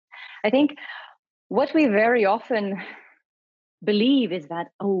I think what we very often believe is that,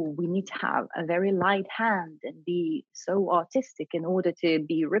 oh, we need to have a very light hand and be so artistic in order to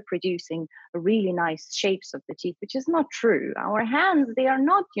be reproducing really nice shapes of the teeth, which is not true. Our hands, they are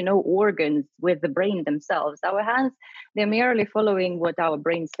not, organs with the brain themselves. Our hands, they're merely following what our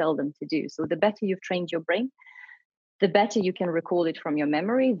brains tell them to do. So the better you've trained your brain, the better you can recall it from your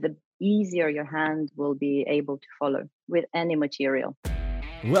memory, the easier your hand will be able to follow with any material.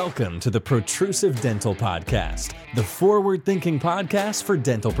 Welcome to the Protrusive Dental Podcast, the forward-thinking podcast for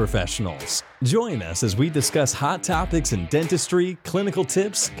dental professionals. Join us as we discuss hot topics in dentistry, clinical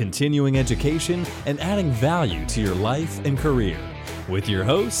tips, continuing education, and adding value to your life and career. With your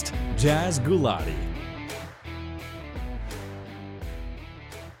host, Jazz Gulati.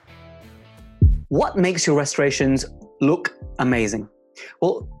 What makes your restorations look amazing?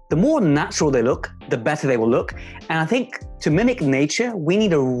 Well, the more natural they look, the better they will look. And I think to mimic nature, we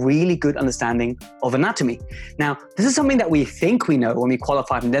need a really good understanding of anatomy. Now, this is something that we think we know when we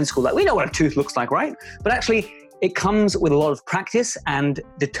qualify from dental school. Like, we know what a tooth looks like, right? But actually, it comes with a lot of practice and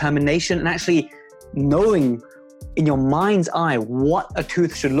determination and actually knowing in your mind's eye what a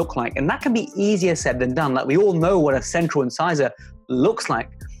tooth should look like. And that can be easier said than done. Like, we all know what a central incisor looks like.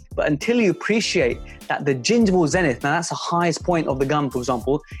 But until you appreciate that the gingival zenith, now that's the highest point of the gum, for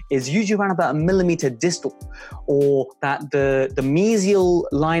example, is usually around about 1 millimeter distal, or that the mesial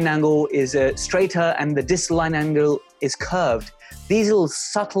line angle is straighter and the distal line angle is curved. These little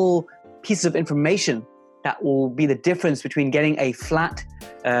subtle pieces of information that will be the difference between getting a flat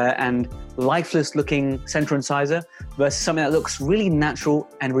and lifeless looking central incisor versus something that looks really natural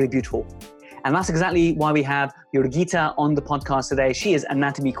and really beautiful. And that's exactly why we have Jurgita on the podcast today. She is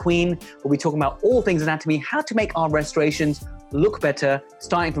Anatomy Queen. We'll be talking about all things anatomy, how to make our restorations look better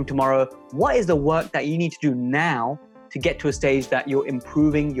starting from tomorrow. What is the work that you need to do now to get to a stage that you're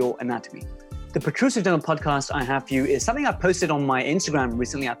improving your anatomy? The Protrusive Dental Podcast I have for you is something I posted on my Instagram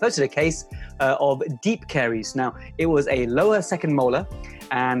recently. I posted a case of deep caries. Now, it was a lower second molar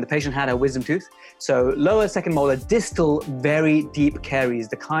and the patient had a wisdom tooth. So lower second molar, distal, very deep caries,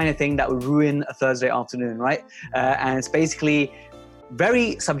 the kind of thing that would ruin a Thursday afternoon, right? And it's basically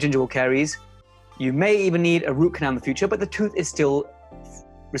very subgingival caries. You may even need a root canal in the future, but the tooth is still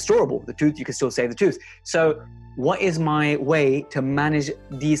restorable. The tooth, you can still save the tooth. So what is my way to manage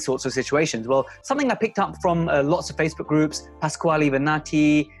these sorts of situations? Well, something I picked up from lots of Facebook groups, Pasquale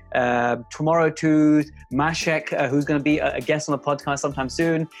Venati, Tomorrow Tooth, Mashek, who's going to be a guest on the podcast sometime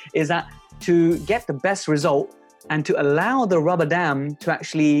soon, is that to get the best result and to allow the rubber dam to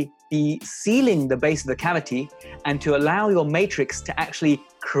actually be sealing the base of the cavity and to allow your matrix to actually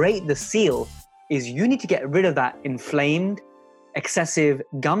create the seal is you need to get rid of that inflamed, excessive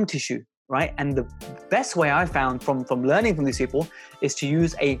gum tissue, right? And the best way I found from learning from these people is to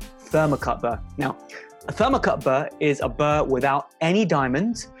use a thermocut burr. Now, a thermocut burr is a burr without any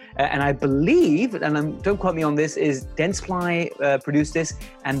diamonds. And I believe, and don't quote me on this, is Dentsply produced this,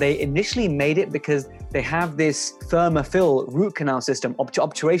 and they initially made it because they have this Thermofill root canal system,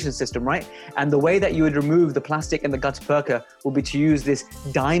 obturation system, right? And the way that you would remove the plastic and the gutta perca will be to use this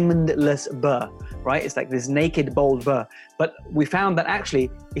diamondless burr, right? It's like this naked, bold burr. But we found that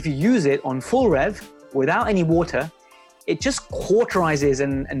actually, if you use it on full rev, without any water, it just cauterizes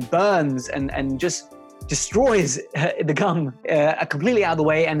and burns and just destroys the gum completely out of the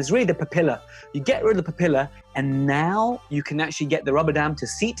way, and it's really the papilla. You get rid of the papilla, and now you can actually get the rubber dam to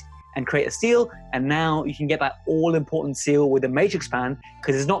seat and create a seal, and now you can get that all-important seal with the matrix band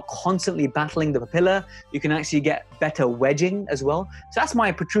because it's not constantly battling the papilla. You can actually get better wedging as well. So that's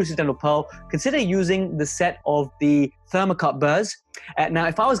my protrusive dental pearl. Consider using the set of the thermocut burrs. Now,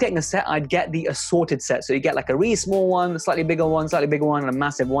 if I was getting a set, I'd get the assorted set. So you get like a really small one, a slightly bigger one, and a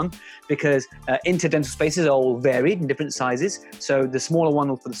massive one, because interdental spaces are all varied in different sizes. So the smaller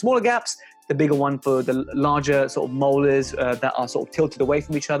one for the smaller gaps, the bigger one for the larger sort of molars that are sort of tilted away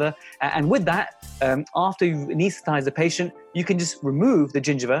from each other. And with that, after you've anesthetized the patient, you can just remove the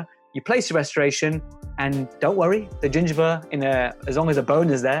gingiva, you place your restoration, and don't worry, the gingiva, as long as a bone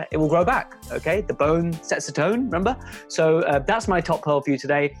is there, it will grow back, okay? The bone sets the tone, remember? So that's my top pearl for you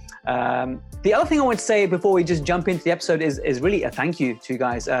today. The other thing I want to say before we just jump into the episode is really a thank you to you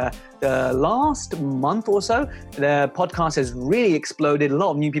guys. The last month or so, the podcast has really exploded. A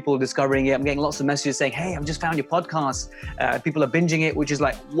lot of new people are discovering it. I'm getting lots of messages saying, hey, I've just found your podcast. People are binging it, which is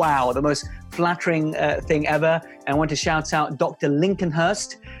like, wow, the most flattering thing ever. And I want to shout out Dr.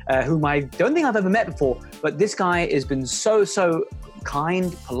 Lincolnhurst, whom I don't think I've ever met before, but this guy has been so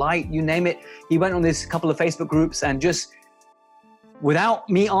kind, polite, you name it. He went on this couple of Facebook groups and just without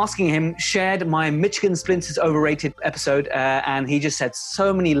me asking him, shared my Michigan Splinters Overrated episode, and he just said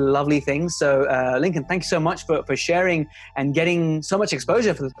so many lovely things. So, Lincoln, thank you so much for sharing and getting so much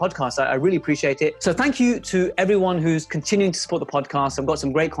exposure for the podcast. I really appreciate it. So thank you to everyone who's continuing to support the podcast. I've got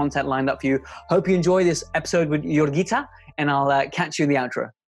some great content lined up for you. Hope you enjoy this episode with Jurgita, and I'll catch you in the outro.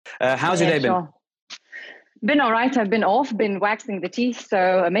 How's your day been? Been all right. I've been off, been waxing the teeth,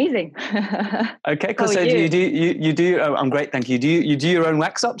 so amazing. Okay, cool. So you do. Oh, I'm great, thank you. Do you do your own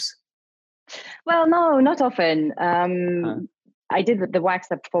wax ups? Well, no, not often. I did the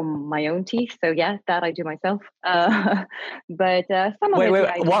wax up for my own teeth, so yeah, that I do myself. But some of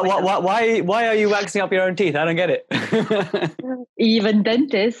it. Why are you waxing up your own teeth? I don't get it. Even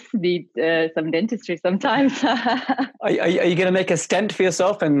dentists need some dentistry sometimes. Are you going to make a stent for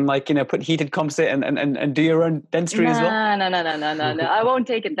yourself and put heated composite and do your own dentistry as well? No. I won't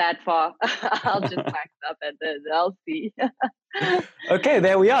take it that far. I'll just wax up and then I'll see. Okay,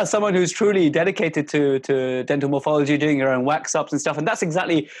 there we are. Someone who's truly dedicated to dental morphology, doing your own wax ups and stuff. And that's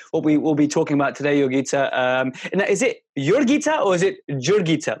exactly what we will be talking about today, Jurgita. Is it Jurgita or is it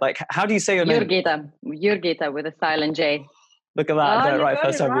Jurgita? Like, how do you say your name? Jurgita with a silent J. Look at that. Right,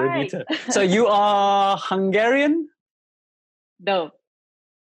 first time, Jurgita. So you are Hungarian? No.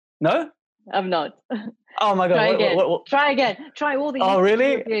 No? I'm not. Oh my God. Try again. Try all the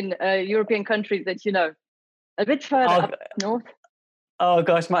European countries that you know. A bit further up north. Oh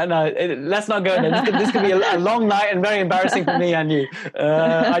gosh, no, let's not go there. This could be a long night and very embarrassing for me and you.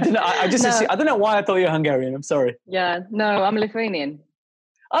 I don't know why I thought you were Hungarian. I'm sorry. Yeah, no, I'm Lithuanian.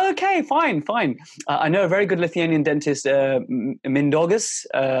 Okay, fine. I know a very good Lithuanian dentist, Mindaugas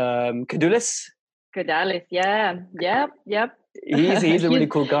Kadulis. Kadulis, yeah. Yep. He's a really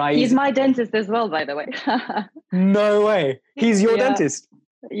cool guy. He's my dentist as well, by the way. No way. He's your dentist?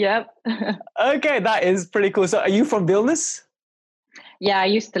 Yep. Okay, that is pretty cool. So are you from Vilnius? Yeah, I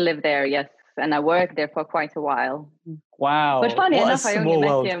used to live there, yes. And I worked there for quite a while. Wow. But funny enough, I only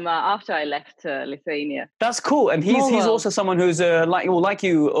met him after I left Lithuania. That's cool. And he's also someone who's like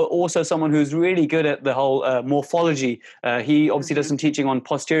you, also someone who's really good at the whole morphology. He obviously does some teaching on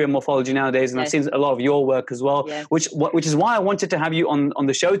posterior morphology nowadays, and I've seen a lot of your work as well, which is why I wanted to have you on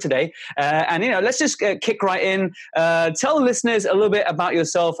the show today. And let's just kick right in. Tell the listeners a little bit about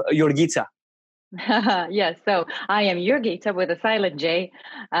yourself, Jurgita. Yes, so I am Jurgita with a silent J.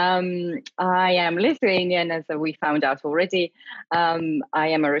 I am Lithuanian, as we found out already. I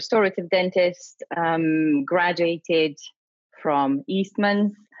am a restorative dentist, graduated from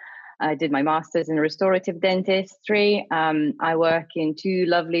Eastman's. I did my master's in restorative dentistry. I work in 2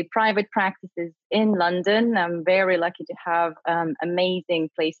 lovely private practices in London. I'm very lucky to have amazing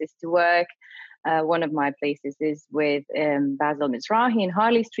places to work. One of my places is with Basil Mizrahi in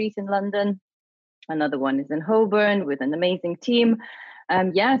Harley Street in London. Another one is in Holborn with an amazing team.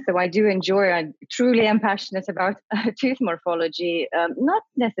 So I do enjoy, I truly am passionate about tooth morphology, not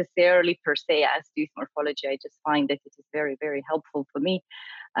necessarily per se as tooth morphology. I just find that it is very, very helpful for me,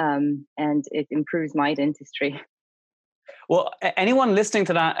 and it improves my dentistry. Well, anyone listening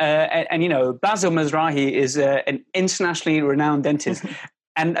to that, Basil Mizrahi is an internationally renowned dentist.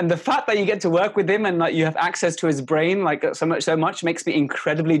 And the fact that you get to work with him and that you have access to his brain so much makes me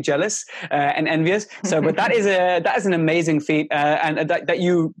incredibly jealous and envious. So, but that is an amazing feat, and that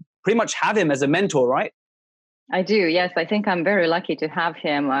you pretty much have him as a mentor, right? I do, yes. I think I'm very lucky to have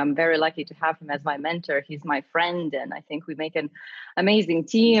him. I'm very lucky to have him as my mentor. He's my friend, and I think we make an amazing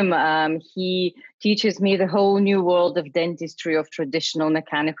team. He teaches me the whole new world of dentistry, of traditional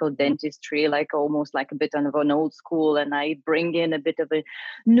mechanical dentistry, almost like a bit of an old school. And I bring in a bit of a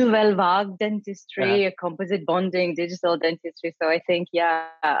nouvelle vague dentistry, a composite bonding, digital dentistry. So I think,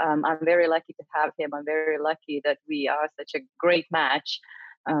 I'm very lucky to have him. I'm very lucky that we are such a great match.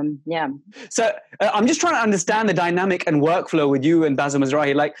 So I'm just trying to understand the dynamic and workflow with you and Basil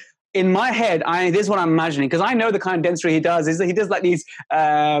Mizrahi. Like in my head, this is what I'm imagining, because I know the kind of dentistry he does is that he does like these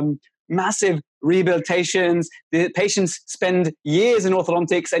massive rehabilitations. The patients spend years in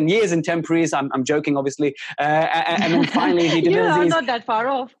orthodontics and years in temporaries. I'm joking, obviously. And then finally he delivers I'm not that far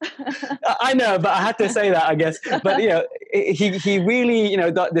off. I know, but I had to say that, I guess. But, he really,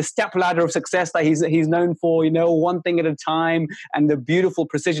 the step ladder of success that he's known for, one thing at a time, and the beautiful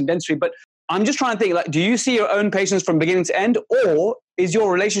precision dentistry. But I'm just trying to think, do you see your own patients from beginning to end, or is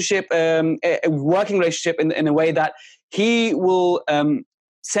your relationship a working relationship in a way that he will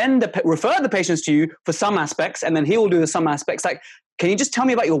refer the patients to you for some aspects, and then he will do the some aspects? Can you just tell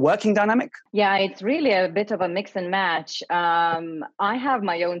me about your working dynamic? Yeah, it's really a bit of a mix and match. I have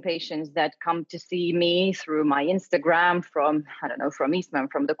my own patients that come to see me through my Instagram from Eastman,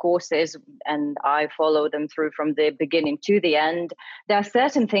 from the courses, and I follow them through from the beginning to the end. There are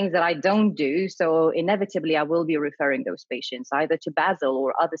certain things that I don't do, so inevitably I will be referring those patients either to Basel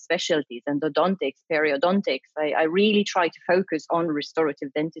or other specialties, endodontics, periodontics. I really try to focus on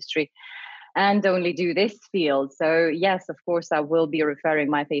restorative dentistry and only do this field. So yes, of course, I will be referring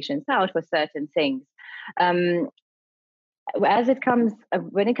my patients out for certain things. When it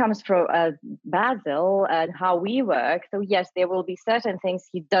comes from Basel and how we work, so yes, there will be certain things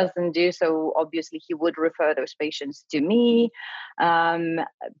he doesn't do. So obviously, he would refer those patients to me.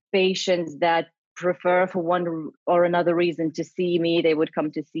 Patients that prefer for one or another reason to see me, they would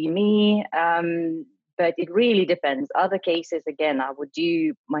come to see me. But it really depends. Other cases, again, I would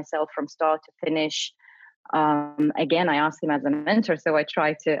do myself from start to finish. Again, I ask him as a mentor, so I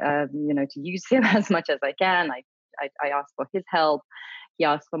try to use him as much as I can. I ask for his help. He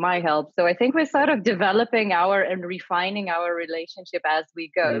asks for my help. So I think we're sort of developing and refining our relationship as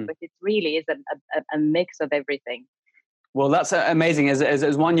we go. But it really is a mix of everything. Well, that's amazing.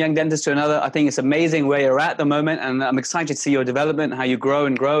 As one young dentist to another, I think it's amazing where you're at the moment, and I'm excited to see your development, how you grow,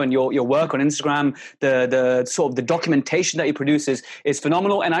 and your work on Instagram. The sort of the documentation that you produce is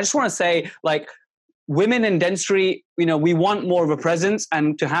phenomenal. And I just want to say, like, women in dentistry, we want more of a presence,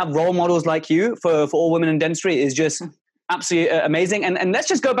 and to have role models like you for all women in dentistry is just absolutely amazing. And let's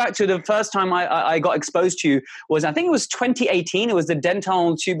just go back to the first time I got exposed to you I think it was 2018. It was the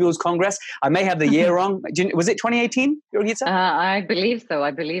Dental Tubules Congress. I may have the year wrong. Was it 2018, Yorgita? I believe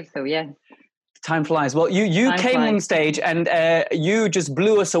so, yes. Time flies. Well, you came on stage and you just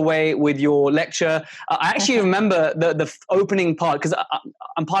blew us away with your lecture. I actually remember the opening part, because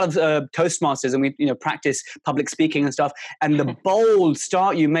I'm part of Toastmasters, and we practice public speaking and stuff. And the bold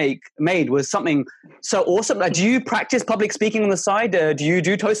start you made was something so awesome. Do you practice public speaking on the side? Do you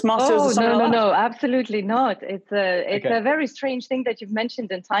do Toastmasters? Oh, or something no, absolutely not. It's a very strange thing that you've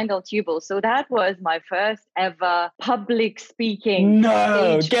mentioned in Tyndall Tubal. So that was my first ever public speaking.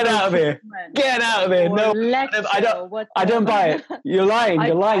 No, get out of here. Get out of here. No, lecture, I don't buy it. You're lying.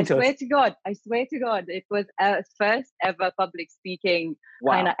 You're lying to us. I swear to God, it was a first ever public speaking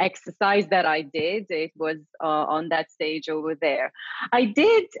kind of exercise that I did. It was on that stage over there. I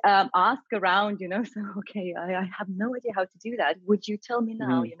did ask around, so, okay, I have no idea how to do that. Would you tell me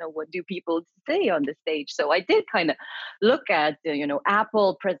now, what do people say on the stage? So I did kind of look at,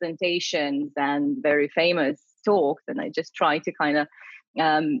 Apple presentations and very famous talks, and I just tried to kind of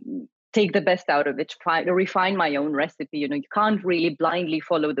take the best out of it, try to refine my own recipe. You can't really blindly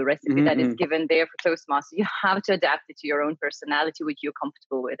follow the recipe that is given there for Toastmasters. You have to adapt it to your own personality, which you're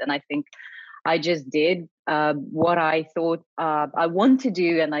comfortable with. And I think I just did what I thought I want to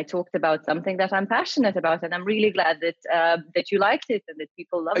do, and I talked about something that I'm passionate about, and I'm really glad that you liked it and that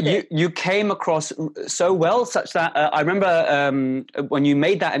people loved it. You came across so well, such that I remember when you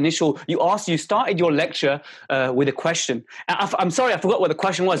made that you started your lecture with a question. I'm sorry, I forgot what the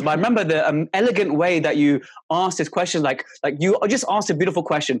question was, but I remember the elegant way that you asked this question, like you just asked a beautiful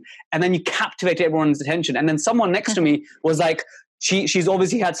question, and then you captivated everyone's attention, and then someone next to me was like, She's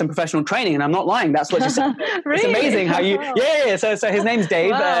obviously had some professional training, and I'm not lying. That's what she said. Really? It's amazing how you, yeah. So his name's Dave.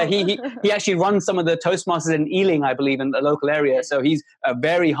 Wow. He actually runs some of the Toastmasters in Ealing, I believe, in the local area. So he's a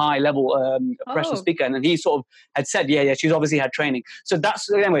very high level professional speaker, and he sort of had said, she's obviously had training. So that's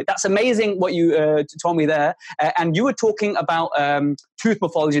amazing what you told me there. And you were talking about tooth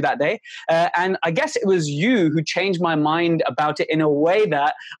morphology that day, and I guess it was you who changed my mind about it in a way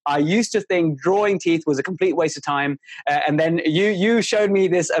that I used to think drawing teeth was a complete waste of time, and then you showed me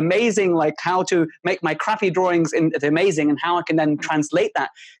this amazing, like, how to make my crappy drawings into amazing, and how I can then translate that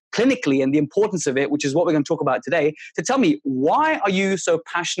clinically and the importance of it, which is what we're going to talk about today. To tell me, why are you so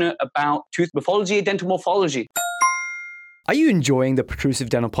passionate about tooth morphology, dental morphology? Are you enjoying the Protrusive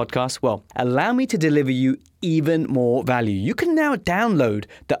Dental Podcast? Well, allow me to deliver you even more value. You can now download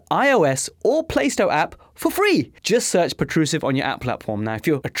the iOS or Play Store app for free. Just search Protrusive on your app platform. Now, if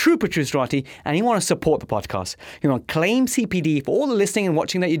you're a true Protruserati and you want to support the podcast, you want to claim CPD for all the listening and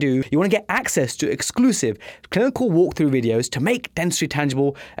watching that you do, you want to get access to exclusive clinical walkthrough videos to make dentistry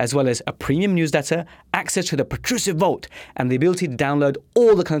tangible, as well as a premium newsletter, access to the Protrusive Vault, and the ability to download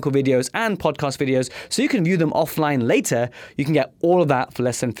all the clinical videos and podcast videos so you can view them offline later, you can get all of that for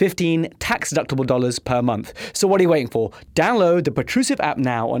less than $15 tax-deductible dollars per month. So what are you waiting for? Download the Protrusive app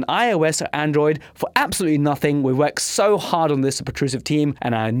now on iOS or Android for absolutely nothing. We worked so hard on this, the Protrusive team,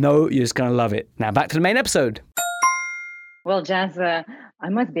 and I know you're just going to love it. Now back to the main episode. Well, Jazz, I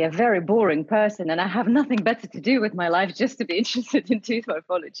must be a very boring person and I have nothing better to do with my life just to be interested in tooth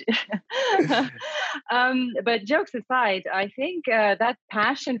morphology. But jokes aside, I think that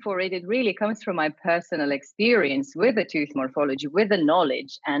passion for it, it really comes from my personal experience with the tooth morphology, with the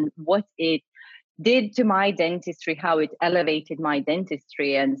knowledge and what it did to my dentistry, how it elevated my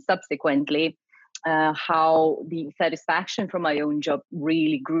dentistry, and subsequently how the satisfaction from my own job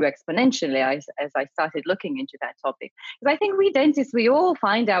really grew exponentially as I started looking into that topic. Because I think we dentists, we all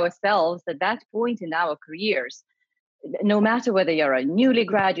find ourselves at that point in our careers, no matter whether you're a newly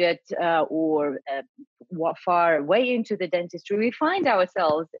graduate or far way into the dentistry, we find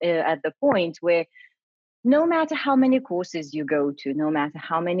ourselves at the point where no matter how many courses you go to, no matter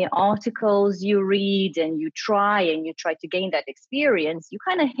how many articles you read and you try to gain that experience, you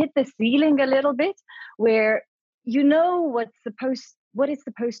kind of hit the ceiling a little bit where you know what it's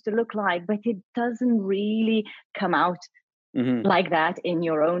supposed to look like, but it doesn't really come out like that in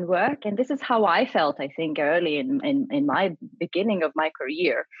your own work. And this is how I felt, I think, early in my beginning of my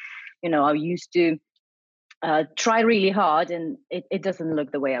career. I used to try really hard and it doesn't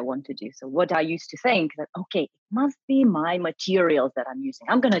look the way I want to do. So what I used to think that, okay, it must be my materials that I'm using.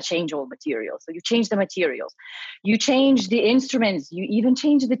 I'm going to change all materials. So you change the materials, you change the instruments, you even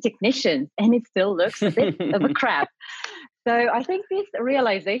change the technicians, and it still looks a bit of a crap. So I think this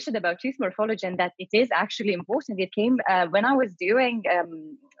realization about tooth morphology and that it is actually important, it came when I was doing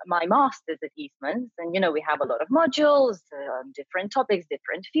my master's at Eastman's. And, we have a lot of modules, different topics,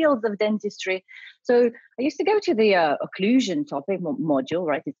 different fields of dentistry. So I used to go to the occlusion topic module,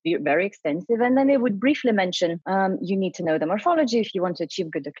 right? It's very extensive. And then they would briefly mention, you need to know the morphology if you want to achieve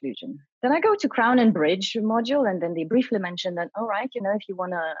good occlusion. Then I go to crown and bridge module, and then they briefly mention that, all right, if you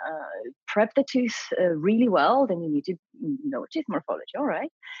want to prep the tooth really well, then you need to know tooth morphology. All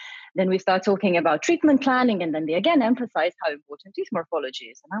right. Then we start talking about treatment planning, and then they again emphasize how important tooth morphology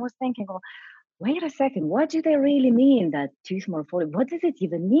is. And I was thinking, well, wait a second, what do they really mean that tooth morphology? What does it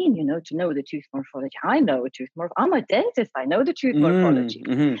even mean, to know the tooth morphology? I know tooth morphology. I'm a dentist. I know the tooth morphology.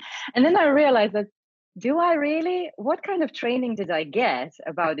 And then I realized that, do I really? What kind of training did I get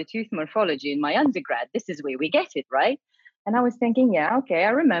about the tooth morphology in my undergrad? This is where we get it, right? And I was thinking, yeah, okay, I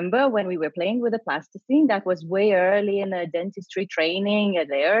remember when we were playing with the plasticine, that was way early in the dentistry training at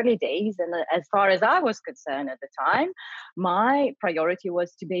the early days. And as far as I was concerned at the time, my priority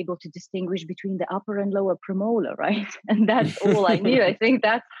was to be able to distinguish between the upper and lower premolar, right? And that's all I knew. I think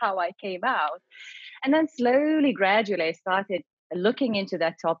that's how I came out. And then slowly, gradually, I started looking into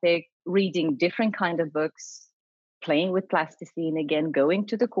that topic, reading different kind of books, playing with plasticine again, going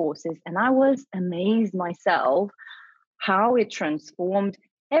to the courses. And I was amazed myself how it transformed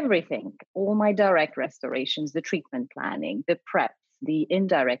everything, all my direct restorations, the treatment planning, the preps, the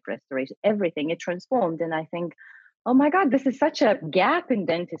indirect restoration, everything, it transformed. And I think, oh my God, this is such a gap in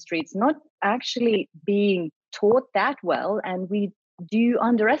dentistry. It's not actually being taught that well, and we do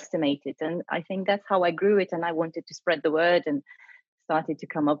underestimate it. And I think that's how I grew it. And I wanted to spread the word and started to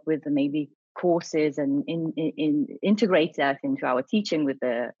come up with maybe courses and integrate that into our teaching with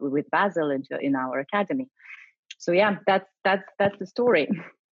Basil in our academy. So yeah, that's the story.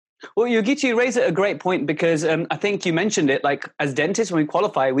 Well, Yogita, you raise a great point, because I think you mentioned it. Like, as dentists, when we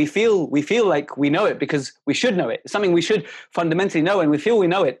qualify, we feel like we know it because we should know it. It's something we should fundamentally know, and we feel we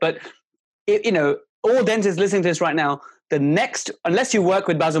know it. But all dentists listening to this right now, unless you work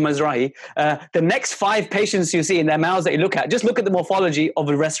with Basil Mizrahi, the next 5 patients you see in their mouths that you look at, just look at the morphology of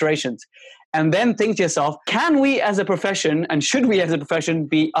the restorations, and then think to yourself, can we as a profession, and should we as a profession,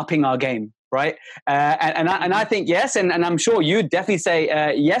 be upping our game? Right. And I think yes. And I'm sure you definitely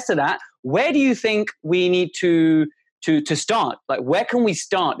say yes to that. Where do you think we need to start? Like, where can we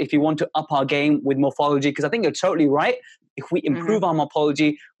start if you want to up our game with morphology? Because I think you're totally right. If we improve our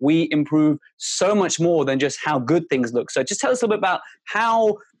morphology, we improve so much more than just how good things look. So just tell us a little bit about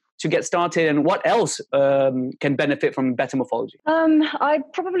how to get started and what else can benefit from better morphology. I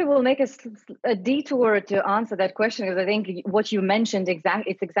probably will make a detour to answer that question, because I think what you mentioned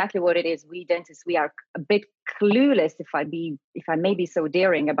it's exactly what it is. We dentists, we are a bit clueless, if I may be so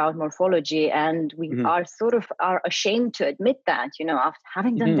daring, about morphology, and we are ashamed to admit that, after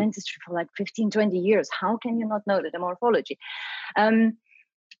having done dentistry for like 15, 20 years, how can you not know the morphology?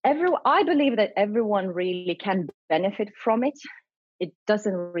 I believe that everyone really can benefit from it. It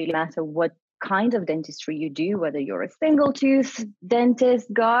doesn't really matter what kind of dentistry you do, whether you're a single tooth dentist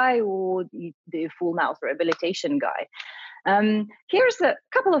guy or the full mouth rehabilitation guy. Here's a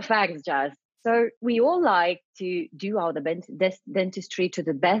couple of facts, Jazz. So we all like to do our dentistry to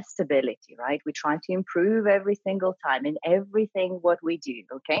the best ability, right? We try to improve every single time in everything what we do,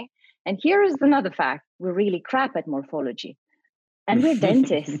 okay? And here is another fact. We're really crap at morphology. And we're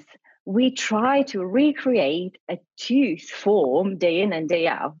dentists. We try to recreate a tooth form day in and day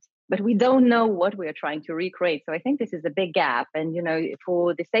out, but we don't know what we're trying to recreate. So I think this is a big gap. And,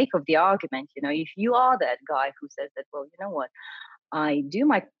 for the sake of the argument, if you are that guy who says that, well, you know what, I do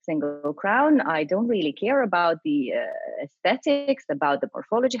my single crown. I don't really care about the aesthetics, about the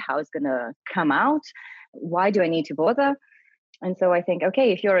morphology, how it's going to come out. Why do I need to bother? And so I think,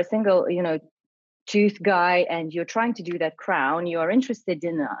 okay, if you're a single, tooth guy and you're trying to do that crown, you are interested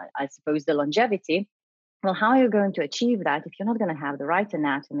in, I suppose, the longevity. Well, how are you going to achieve that if you're not going to have the right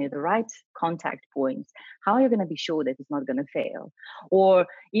anatomy, the right contact points? How are you going to be sure that it's not going to fail? Or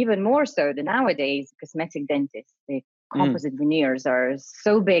even more so, the nowadays cosmetic dentists, the composite veneers are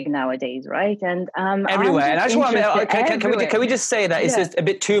so big nowadays, right? And everywhere. And that's what I mean. Can we just say that it's just a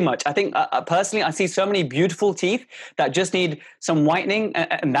bit too much? I think personally, I see so many beautiful teeth that just need some whitening,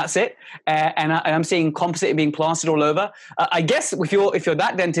 and that's it. And I'm seeing composite being plastered all over. I guess if you're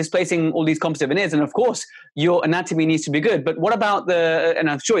that dentist placing all these composite veneers, and of course your anatomy needs to be good. But what about and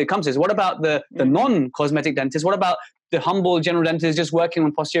I'm sure it comes to this, what about the non-cosmetic dentist? What about the humble general dentist just working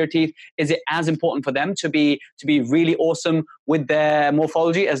on posterior teeth? Is it as important for them to be really awesome with their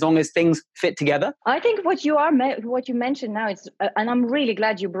morphology as long as things fit together? I think what you mentioned now is, and I'm really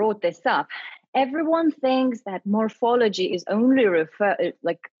glad you brought this up. Everyone thinks that morphology is only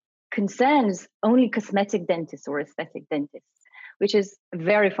concerns only cosmetic dentists or aesthetic dentists, which is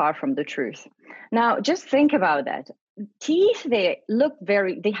very far from the truth. Now, just think about that. Teeth, they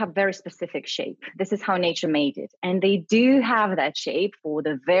have very specific shape. This is how nature made it. And they do have that shape for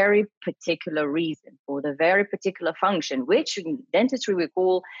the very particular reason, for the very particular function, which in dentistry we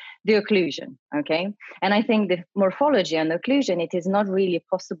call the occlusion, okay? And I think the morphology and the occlusion, it is not really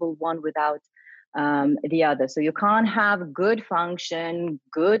possible one without the other. So you can't have good function,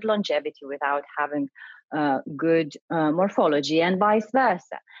 good longevity without having good morphology, and vice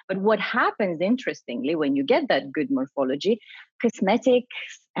versa. But what happens, interestingly, when you get that good morphology, cosmetics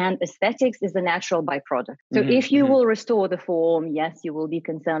and aesthetics is a natural byproduct. So if you will restore the form, yes, you will be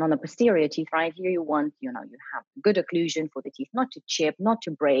concerned on the posterior teeth. Right here, you want, you have good occlusion for the teeth, not to chip, not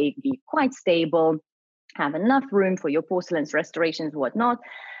to break, be quite stable, have enough room for your porcelains, restorations, whatnot.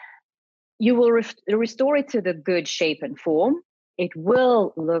 You will restore it to the good shape and form. It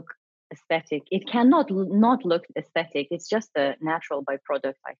will look aesthetic. It cannot not look aesthetic. It's just a natural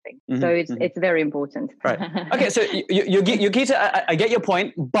byproduct, I think. So it's very important. Right. Okay. So Yogita, I get your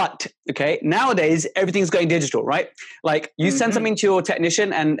point, but okay, nowadays everything's going digital, right? Like you send something to your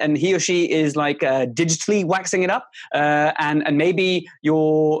technician, and he or she is like digitally waxing it up, and maybe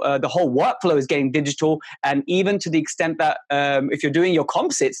the whole workflow is getting digital, and even to the extent that if you're doing your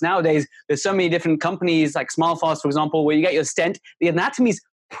composites nowadays, there's so many different companies like SmileFast, for example, where you get your stent, the anatomy's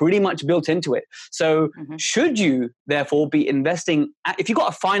pretty much built into it. So should you therefore be investing, if you've got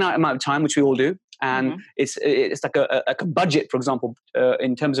a finite amount of time, which we all do, and it's like a budget, for example,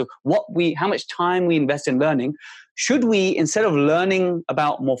 in terms of how much time we invest in learning, should we, instead of learning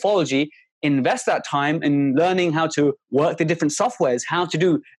about morphology, invest that time in learning how to work the different softwares, how to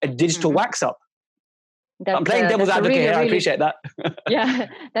do a digital wax up? I'm playing devil's advocate here. I appreciate that. Yeah,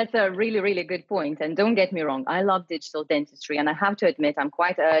 that's a really, really good point. And don't get me wrong, I love digital dentistry. And I have to admit, I'm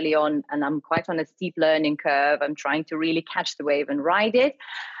quite early on and I'm quite on a steep learning curve. I'm trying to really catch the wave and ride it.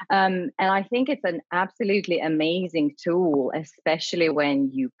 And I think it's an absolutely amazing tool, especially when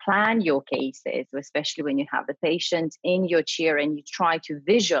you plan your cases, especially when you have the patient in your chair and you try to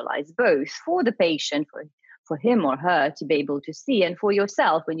visualize both for the patient, for him or her to be able to see, and for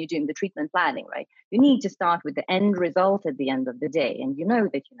yourself when you're doing the treatment planning, right? You need to start with the end result at the end of the day. And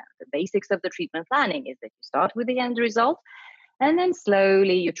the basics of the treatment planning is that you start with the end result, and then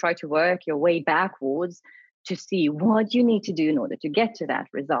slowly you try to work your way backwards to see what you need to do in order to get to that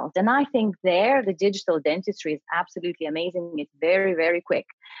result. And I think the digital dentistry is absolutely amazing. It's very, very quick.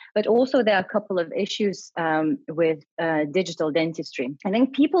 But also there are a couple of issues with digital dentistry. I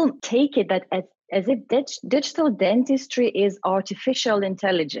think people take it that as if digital dentistry is artificial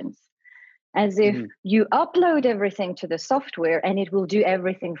intelligence, as if you upload everything to the software and it will do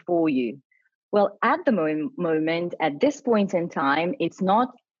everything for you. Well, at the moment, at this point in time, it's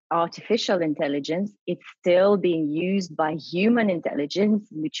not artificial intelligence. It's still being used by human intelligence,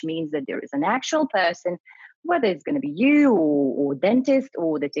 which means that there is an actual person, whether it's going to be you or dentist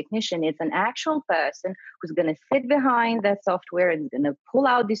or the technician, it's an actual person who's going to sit behind that software and is going to pull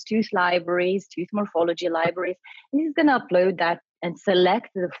out these tooth morphology libraries, and he's going to upload that and select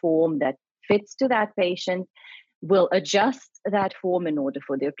the form that fits to that patient, will adjust that form in order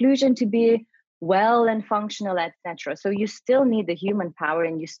for the occlusion to be well and functional, etc. So you still need the human power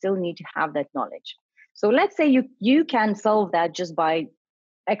and you still need to have that knowledge. So let's say you can solve that just by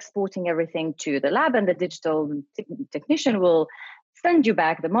exporting everything to the lab, and the digital technician will send you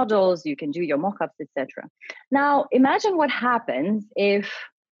back the models. You can do your mock-ups, etc. Now, imagine what happens if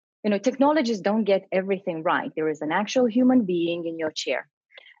technologies don't get everything right. There is an actual human being in your chair.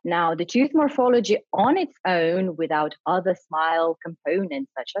 Now, the tooth morphology on its own, without other smile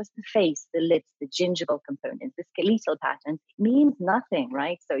components such as the face, the lips, the gingival components, the skeletal patterns, means nothing,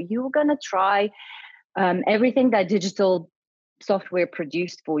 right? So you're going to try everything that digital software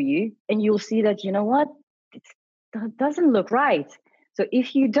produced for you, and you'll see that, you know what, that doesn't look right. So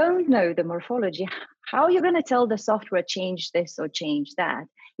if you don't know the morphology, how are you going to tell the software change this or change that?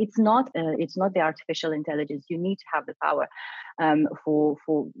 It's not the artificial intelligence. You need to have the power for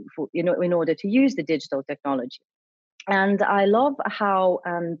in order to use the digital technology. And I love how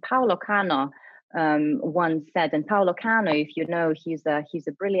Paulo Cano once said, and Paulo Cano, if you know, he's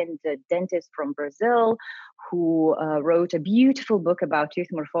a brilliant dentist from Brazil who wrote a beautiful book about tooth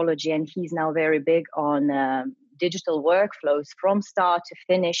morphology, and he's now very big on digital workflows from start to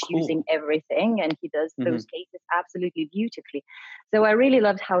finish, using everything, and he does those cases absolutely beautifully. So I really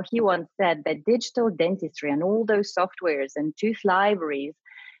loved how he once said that digital dentistry and all those softwares and tooth libraries,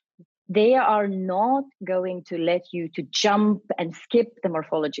 they are not going to let you to jump and skip the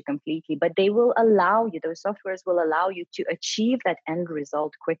morphology completely, but they will allow you, those softwares will allow you to achieve that end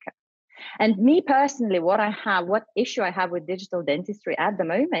result quicker. And me personally, what issue I have with digital dentistry at the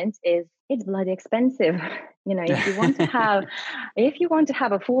moment is it's bloody expensive. If you want to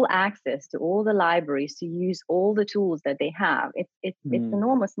have a full access to all the libraries, to use all the tools that they have, it's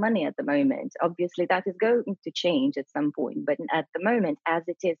enormous money at the moment. Obviously, that is going to change at some point, but at the moment, as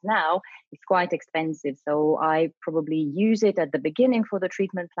it is now, it's quite expensive. So I probably use it at the beginning for the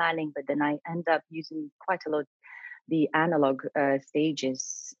treatment planning, but then I end up using quite a lot the analog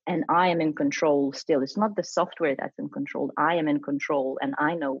stages, and I am in control still. It's not the software that's in control. I am in control, and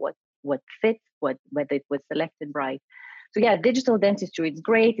I know what fits, whether it was selected right. So yeah, digital dentistry, it's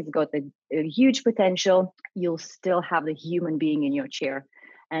great. It's got a huge potential. You'll still have the human being in your chair,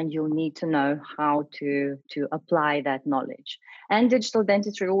 and you'll need to know how to apply that knowledge. And digital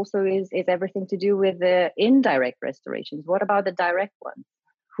dentistry also is everything to do with the indirect restorations. What about the direct ones?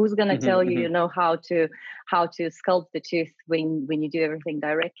 Who's going to tell you, how to sculpt the tooth when you do everything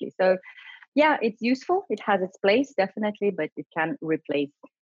directly? So, yeah, it's useful. It has its place, definitely, but it can't replace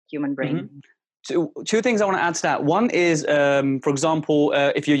human brain. Two things I want to add to that. One is, for example,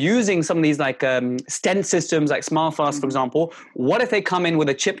 if you're using some of these like stent systems like SmileFast, for example, what if they come in with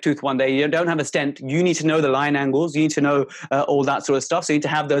a chipped tooth one day? You don't have a stent. You need to know the line angles. You need to know all that sort of stuff. So you need to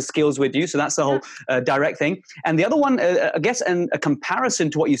have those skills with you. So that's the whole direct thing. And the other one, I guess, and a comparison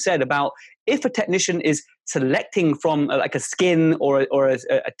to what you said about if a technician is selecting from like a skin or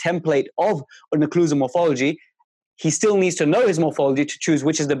a template of an occlusal morphology, he still needs to know his morphology to choose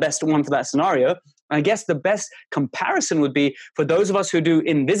which is the best one for that scenario. And I guess the best comparison would be for those of us who do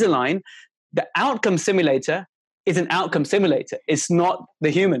Invisalign, the outcome simulator is an outcome simulator. It's not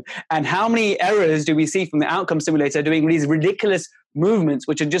the human. And how many errors do we see from the outcome simulator doing these ridiculous movements,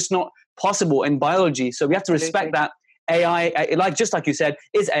 which are just not possible in biology? So we have to respect that. AI, just like you said,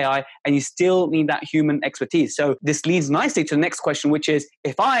 is AI, and you still need that human expertise. So this leads nicely to the next question, which is,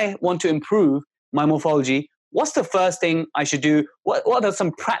 if I want to improve my morphology, what's the first thing I should do? What are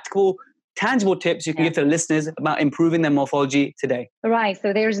some practical, tangible tips you can give to the listeners about improving their morphology today? Right.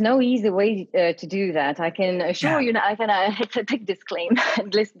 So there's no easy way to do that. I can assure you, it's a big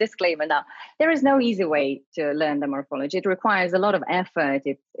disclaimer now. There is no easy way to learn the morphology. It requires a lot of effort.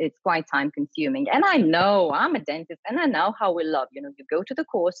 It's quite time consuming. And I know I'm a dentist, and I know how we love, you go to the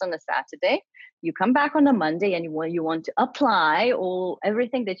course on a Saturday, you come back on a Monday, and you want to apply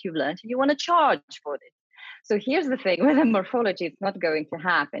everything that you've learned, and you want to charge for this. So here's the thing with the morphology, it's not going to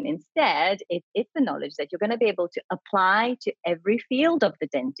happen. Instead, it's the knowledge that you're going to be able to apply to every field of the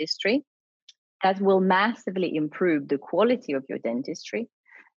dentistry that will massively improve the quality of your dentistry.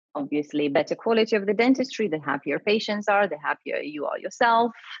 Obviously, better quality of the dentistry, the happier patients are, the happier you are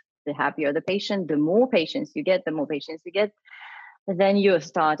yourself, the happier the patient, the more patients you get, then you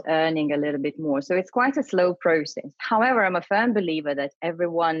start earning a little bit more. So it's quite a slow process. However, I'm a firm believer that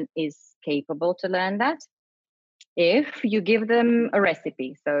everyone is capable to learn that if you give them a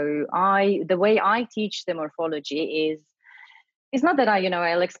recipe. So the way I teach the morphology is, it's not that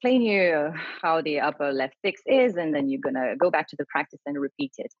I'll explain you how the upper left 6 is, and then you're going to go back to the practice and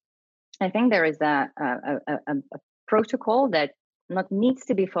repeat it. I think there is a protocol that not needs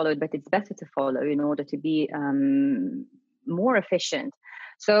to be followed, but it's better to follow in order to be more efficient.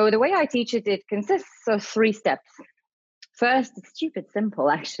 So the way I teach it consists of 3 steps. First, it's stupid simple,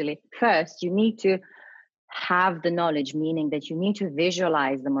 actually. First, you need to have the knowledge, meaning that you need to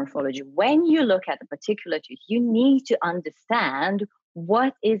visualize the morphology. When you look at a particular tooth, you need to understand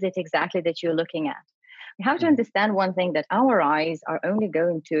what is it exactly that you're looking at. We have to understand one thing, that our eyes are only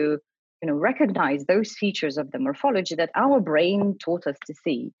going to recognize those features of the morphology that our brain taught us to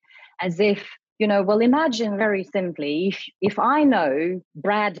see. As if, well, imagine very simply, if I know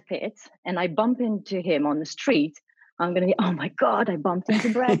Brad Pitt and I bump into him on the street, I'm going to be, oh my God, I bumped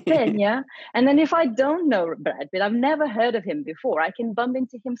into Brad Pitt, yeah? And then if I don't know Brad Pitt, I've never heard of him before, I can bump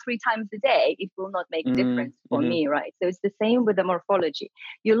into him 3 times a day. It will not make a difference for me, right? So it's the same with the morphology.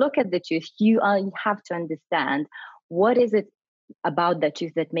 You look at the tooth, you have to understand what is it about the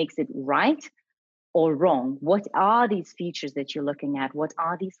tooth that makes it right or wrong. What are these features that you're looking at? What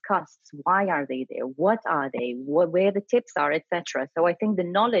are these cusps? Why are they there? What are they? Where the tips are, etc. So I think the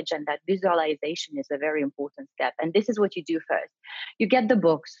knowledge and that visualization is a very important step. And this is what you do first. You get the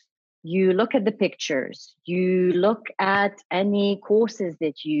books, you look at the pictures, you look at any courses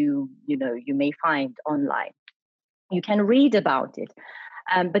that you may find online. You can read about it,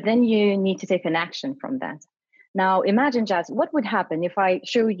 but then you need to take an action from that. Now, imagine, Jazz, what would happen if I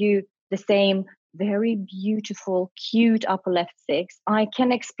show you the same very beautiful, cute upper left 6. I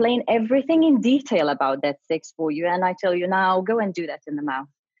can explain everything in detail about that 6 for you. And I tell you now, go and do that in the mouth.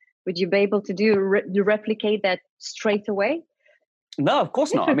 Would you be able to replicate that straight away? No, of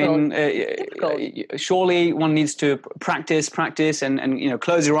course not. I mean, surely one needs to practice and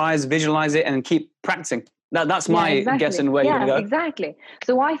close your eyes, visualize it, and keep practicing. That's my guess and where you're going to go. Exactly.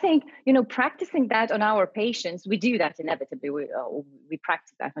 So I think, practicing that on our patients, we do that inevitably. We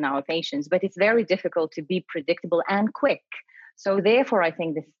practice that on our patients, but it's very difficult to be predictable and quick. So therefore, I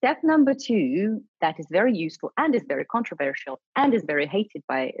think the step number 2 that is very useful and is very controversial and is very hated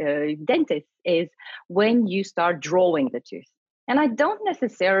by dentists is when you start drawing the tooth. And I don't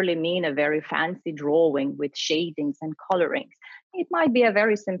necessarily mean a very fancy drawing with shadings and colorings. It might be a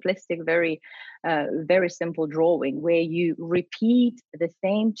very simplistic, very simple drawing where you repeat the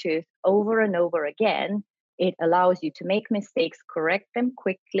same tooth over and over again. It allows you to make mistakes, correct them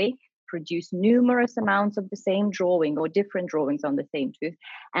quickly, produce numerous amounts of the same drawing or different drawings on the same tooth,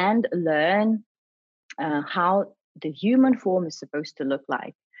 and learn how the human form is supposed to look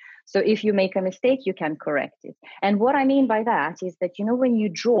like. So if you make a mistake, you can correct it. And what I mean by that is that, when you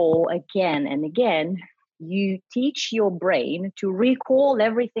draw again and again, you teach your brain to recall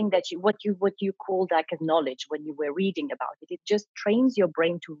everything that what you called like a knowledge when you were reading about it. It just trains your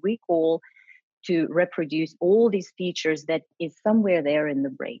brain to recall, to reproduce all these features that is somewhere there in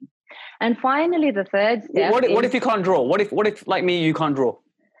the brain. And finally, the third step. What if you can't draw? What if like me, you can't draw?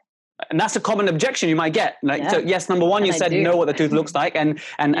 And that's a common objection you might get. So yes, number 1, you said know what the tooth looks like, and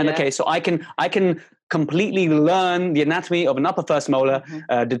okay, so I can completely learn the anatomy of an upper first molar,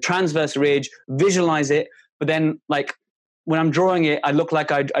 the transverse ridge, visualize it, but then like when I'm drawing it, I look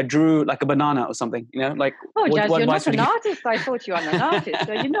like I drew like a banana or something. Like Jazz, you're not an artist. I thought you were an artist,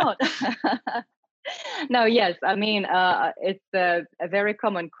 so you're not. No, yes. I mean, it's a very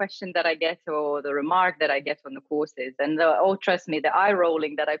common question that I get, or the remark that I get on the courses. And trust me, the eye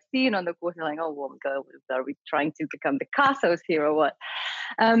rolling that I've seen on the course, like, oh, God, are we trying to become Picassos here or what?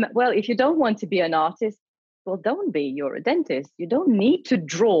 Well, if you don't want to be an artist, well, don't be. You're a dentist. You don't need to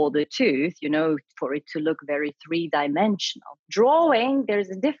draw the tooth, for it to look very 3-dimensional. Drawing,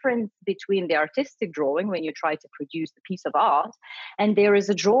 there's a difference between the artistic drawing when you try to produce a piece of art, and there is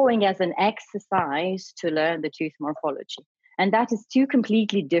a drawing as an exercise to learn the tooth morphology. And that is 2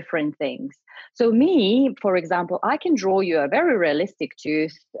 completely different things. So me, for example, I can draw you a very realistic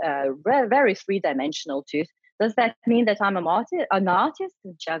tooth, very 3-dimensional tooth. Does that mean that I'm an artist?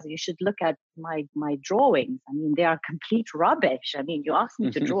 Jazz, you should look at my drawings. I mean, they are complete rubbish. I mean, you ask me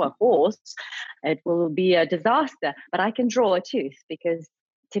to draw a horse, it will be a disaster. But I can draw a tooth because,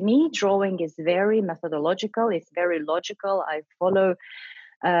 to me, drawing is very methodological. It's very logical. I follow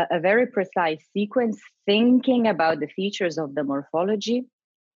a very precise sequence, thinking about the features of the morphology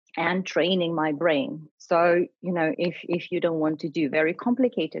and training my brain. So, if you don't want to do very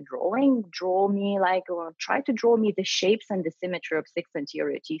complicated drawing, try to draw me the shapes and the symmetry of 6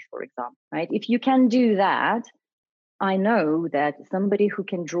 anterior teeth, for example, right? If you can do that, I know that somebody who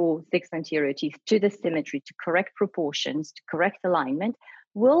can draw 6 anterior teeth to the symmetry, to correct proportions, to correct alignment,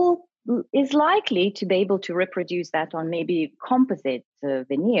 is likely to be able to reproduce that on maybe composite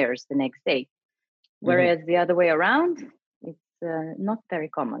veneers the next day. Whereas the other way around, not very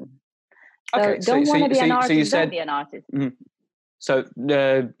common. So okay, don't want to be an artist, don't be an artist. So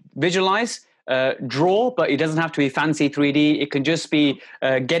visualize, draw, but it doesn't have to be fancy 3D. It can just be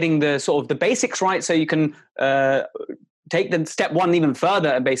getting the sort of the basics right, so you can take the step one even further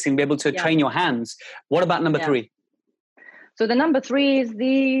and basically be able to train your hands. What about number three? So the number three is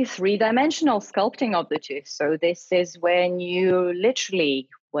the three-dimensional sculpting of the tooth. So this is when you literally,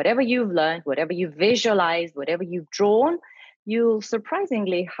 whatever you've learned, whatever you've visualized, whatever you've drawn, you'll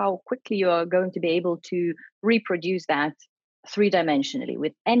surprisingly how quickly you are going to be able to reproduce that three-dimensionally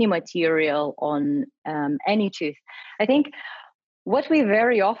with any material on any tooth. I think what we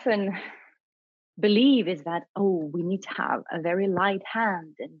very often believe is that, oh, we need to have a very light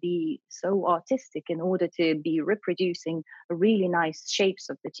hand and be so artistic in order to be reproducing really nice shapes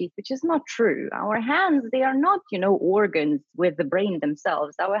of the teeth, which is not true. Our hands, they are not, organs with the brain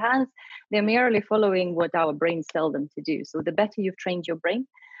themselves. Our hands, they're merely following what our brains tell them to do. So the better you've trained your brain,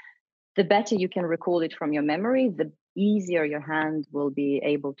 the better you can recall it from your memory, the easier your hand will be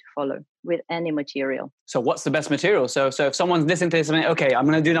able to follow with any material. So what's the best material? So if someone's listening to this and okay, I'm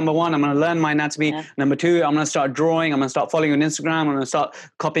going to do number one, I'm going to learn my anatomy. Yeah. Number two, I'm going to start drawing. I'm going to start following you on Instagram. I'm going to start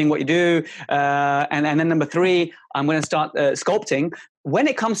copying what you do. And then number three, I'm going to start sculpting. When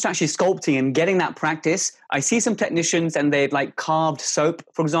it comes to actually sculpting and getting that practice, I see some technicians and they've like carved soap,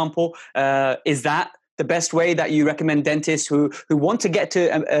 for example. Is that the best way that you recommend dentists who want to get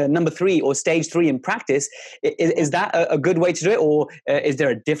to number three or stage three in practice? Is that a good way to do it? Or is there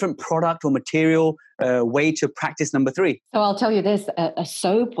a different product or material way to practice number three? So I'll tell you this, a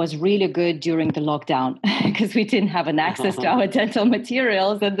soap was really good during the lockdown because we didn't have an access to our dental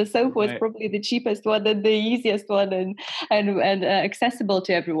materials, and the soap was probably the cheapest one and the easiest one and accessible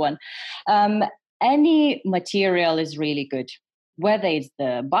to everyone. Any material is really good. Whether it's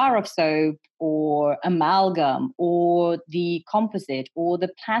the bar of soap or amalgam or the composite or the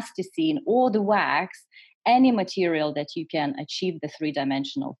plasticine or the wax, any material that you can achieve the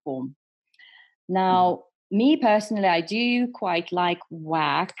three-dimensional form. Now, me personally, I do quite like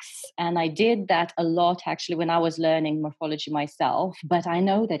wax, and I did that a lot actually when I was learning morphology myself. But I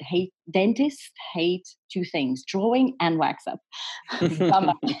know that dentists hate two things: drawing and wax up.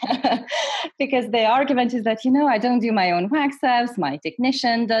 Because the argument is that, I don't do my own wax ups, my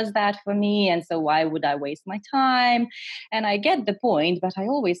technician does that for me, and so why would I waste my time? And I get the point, but I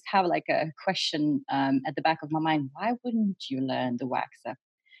always have like a question at the back of my mind: why wouldn't you learn the wax up?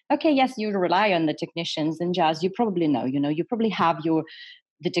 Okay, yes, you rely on the technicians, and Jazz, you probably know, you probably have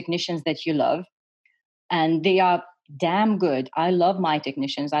the technicians that you love, and they are damn good. I love my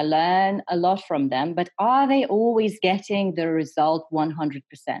technicians. I learn a lot from them, but are they always getting the result 100%?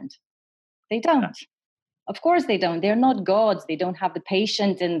 They don't. Of course they don't. They're not gods. They don't have the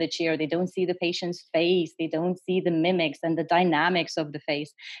patient in the chair. They don't see the patient's face. They don't see the mimics and the dynamics of the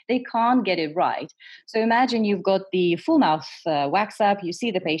face. They can't get it right. So imagine you've got the full mouth wax up. You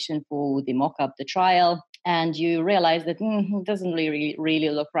see the patient for the mock-up, the trial, and you realize that it doesn't really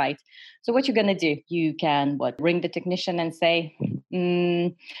look right. So what you're going to do, you can ring the technician and say,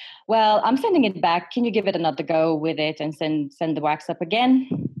 well, I'm sending it back. Can you give it another go with it and send the wax up again?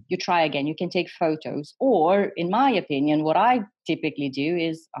 You try again. You can take photos. Or, in my opinion, what I typically do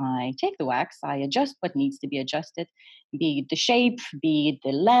is I take the wax, I adjust what needs to be adjusted, be it the shape, be it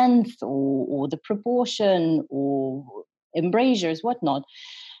the length, or the proportion, or embrasures, whatnot.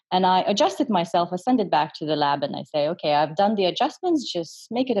 And I adjust it myself. I send it back to the lab and I say, okay, I've done the adjustments. Just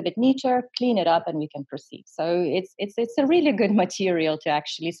make it a bit neater, clean it up, and we can proceed. So it's a really good material to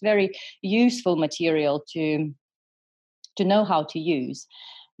actually. It's very useful material to know how to use.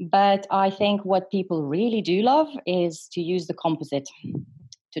 But I think what people really do love is to use the composite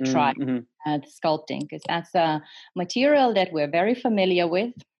to try the sculpting, because that's a material that we're very familiar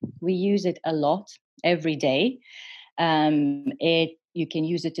with. We use it a lot every day. You can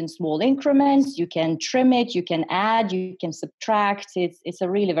use it in small increments. You can trim it. You can add. You can subtract. It's a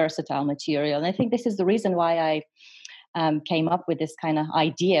really versatile material, and I think this is the reason why I came up with this kind of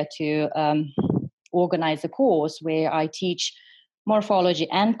idea to organize a course where I teach morphology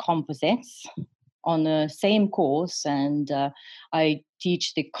and composites on the same course, and I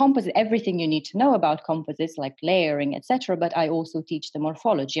teach the composite, everything you need to know about composites, like layering, etc. But I also teach the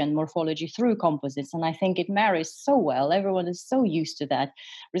morphology and morphology through composites, and I think it marries so well. Everyone is so used to that.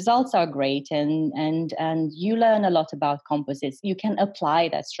 Results are great, and you learn a lot about composites. You can apply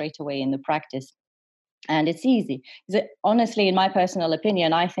that straight away in the practice, and it's easy. Honestly, in my personal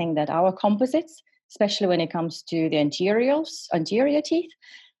opinion, I think that our composites, especially when it comes to the anterior teeth,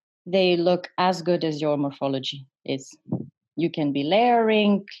 they look as good as your morphology is. You can be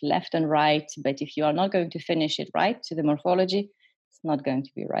layering left and right, but if you are not going to finish it right to the morphology, it's not going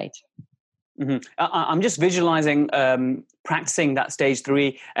to be right. I'm just visualizing practicing that stage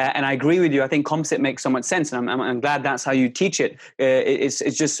 3, and I agree with you. I think composite makes so much sense, and I'm glad that's how you teach it. It's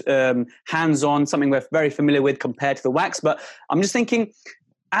just hands-on, something we're very familiar with compared to the wax. But I'm just thinking,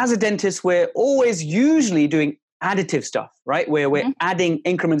 as a dentist, we're always usually doing additive stuff, right? Where we're adding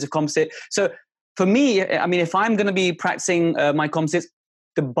increments of composite. So for me, I mean, if I'm going to be practicing my composites,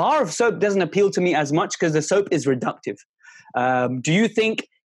 the bar of soap doesn't appeal to me as much because the soap is reductive. Do you think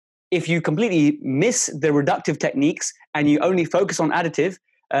if you completely miss the reductive techniques and you only focus on additive,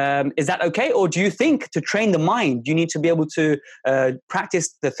 is that okay? Or do you think to train the mind, you need to be able to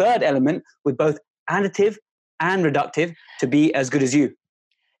practice the third element with both additive and reductive to be as good as you?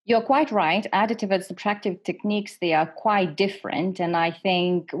 You're quite right. Additive and subtractive techniques, they are quite different. And I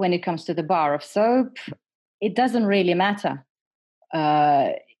think when it comes to the bar of soap, it doesn't really matter.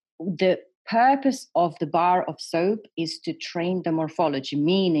 The purpose of the bar of soap is to train the morphology,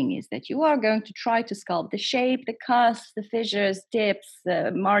 meaning is that you are going to try to sculpt the shape, the cusps, the fissures, tips,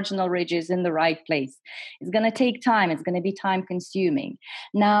 the marginal ridges in the right place. It's going to take time. It's going to be time consuming.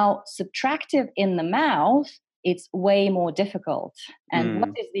 Now, subtractive in the mouth, it's way more difficult. And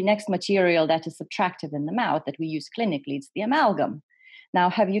what is the next material that is subtractive in the mouth that we use clinically? It's the amalgam. Now,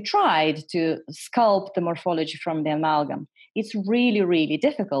 have you tried to sculpt the morphology from the amalgam? It's really, really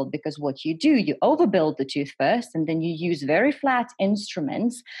difficult because what you do, you overbuild the tooth first, and then you use very flat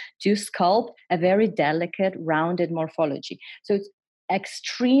instruments to sculpt a very delicate, rounded morphology. So it's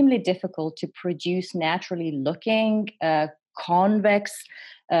extremely difficult to produce naturally looking, convex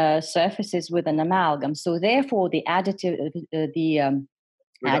surfaces with an amalgam. So therefore, the additive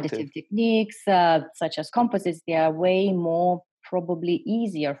techniques, such as composites, they are way more probably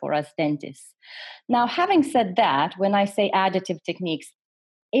easier for us dentists. Now, having said that, when I say additive techniques,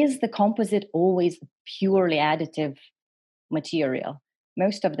 is the composite always purely additive material?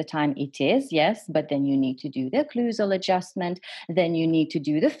 Most of the time it is, yes, but then you need to do the occlusal adjustment. Then you need to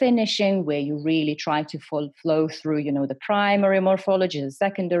do the finishing where you really try to flow through, the primary morphology, the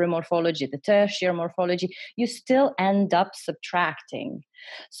secondary morphology, the tertiary morphology. You still end up subtracting.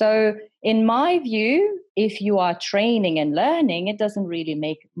 So in my view, if you are training and learning, it doesn't really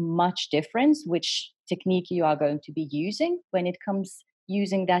make much difference which technique you are going to be using. When it comes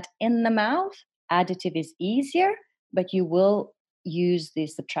using that in the mouth, additive is easier, but you will use the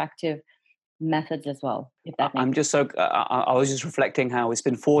subtractive methods as well. If that I'm just so I was just reflecting how it's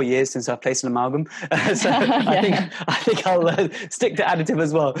been 4 years since I've placed an amalgam, so Yeah. I think I'll stick to additive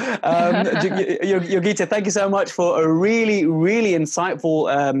as well. Yogita, thank you so much for a really, really insightful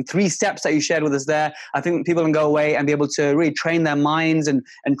 3 steps that you shared with us there. I think people can go away and be able to really train their minds and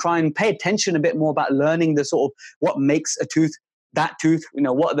try and pay attention a bit more about learning the sort of what makes a tooth that tooth,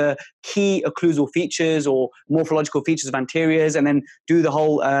 what are the key occlusal features or morphological features of anteriors, and then do the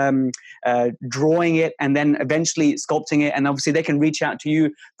whole drawing it and then eventually sculpting it. And obviously they can reach out to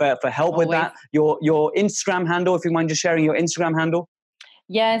you for help with that. Your Instagram handle, if you mind just sharing your Instagram handle.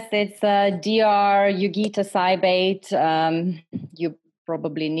 Yes, it's Dr. Yogita Saibate. You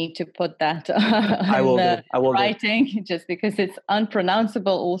probably need to put that I will writing just because it's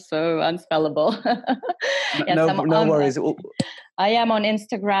unpronounceable, also unspellable. Yes, no worries. I am on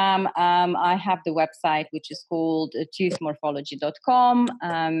Instagram. I have the website, which is called toothmorphology.com.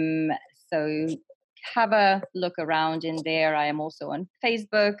 So have a look around in there. I am also on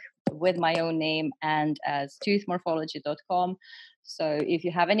Facebook with my own name and as toothmorphology.com. So if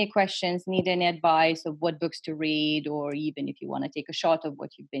you have any questions, need any advice of what books to read, or even if you want to take a shot of what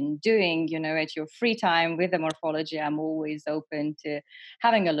you've been doing, at your free time with the morphology, I'm always open to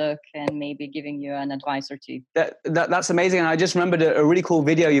having a look and maybe giving you an advice or two. That's amazing. And I just remembered a really cool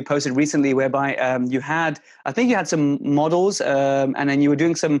video you posted recently whereby I think you had some models and then you were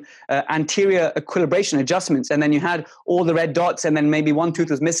doing some anterior equilibration adjustments, and then you had all the red dots and then maybe one tooth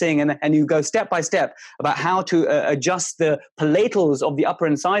was missing, and you go step by step about how to adjust the palatals of the upper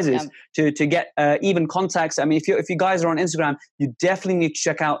incisors to get even contacts. I mean, if you guys are on Instagram, you definitely need to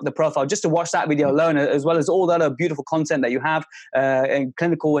check out the profile just to watch that video alone, as well as all the other beautiful content that you have in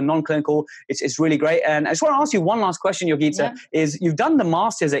clinical and non-clinical. It's really great. And I just want to ask you one last question, Yogita, is you've done the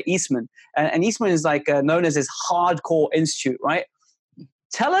masters at Eastman, and Eastman is like known as this hardcore institute, right?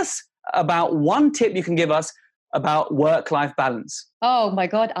 Tell us about one tip you can give us about work-life balance. Oh my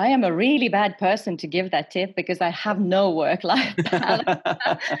God, I am a really bad person to give that tip because I have no work-life balance.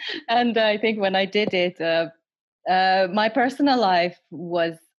 And I think when I did it, my personal life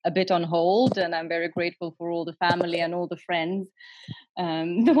was a bit on hold, and I'm very grateful for all the family and all the friends,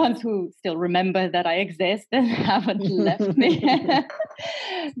 the ones who still remember that I exist and haven't left me.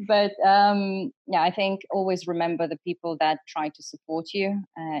 But I think always remember the people that try to support you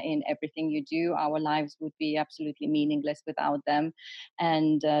in everything you do. Our lives would be absolutely meaningless without them.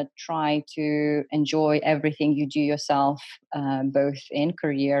 And try to enjoy everything you do yourself, both in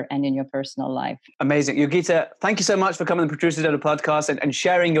career and in your personal life. Amazing. Yogita, thank you so much for coming on the Protrusive Dental Podcast and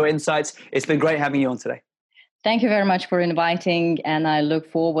sharing your insights. It's been great having you on today. Thank you very much for inviting, and I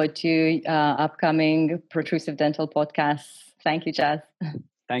look forward to upcoming Protrusive Dental podcasts. Thank you, Chaz.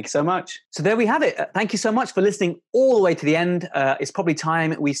 Thank you so much. So there we have it. Thank you so much for listening all the way to the end. It's probably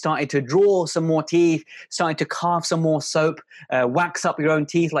time we started to draw some more teeth, started to carve some more soap, wax up your own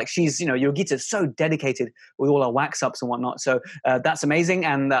teeth. Like Yogita's so dedicated with all our wax ups and whatnot. So that's amazing.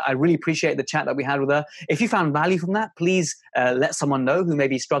 And I really appreciate the chat that we had with her. If you found value from that, please let someone know who may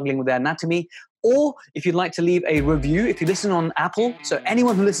be struggling with their anatomy. Or if you'd like to leave a review, if you listen on Apple, so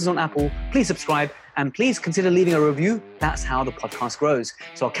anyone who listens on Apple, please subscribe and please consider leaving a review. That's how the podcast grows.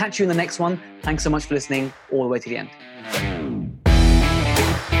 So I'll catch you in the next one. Thanks so much for listening all the way to the end.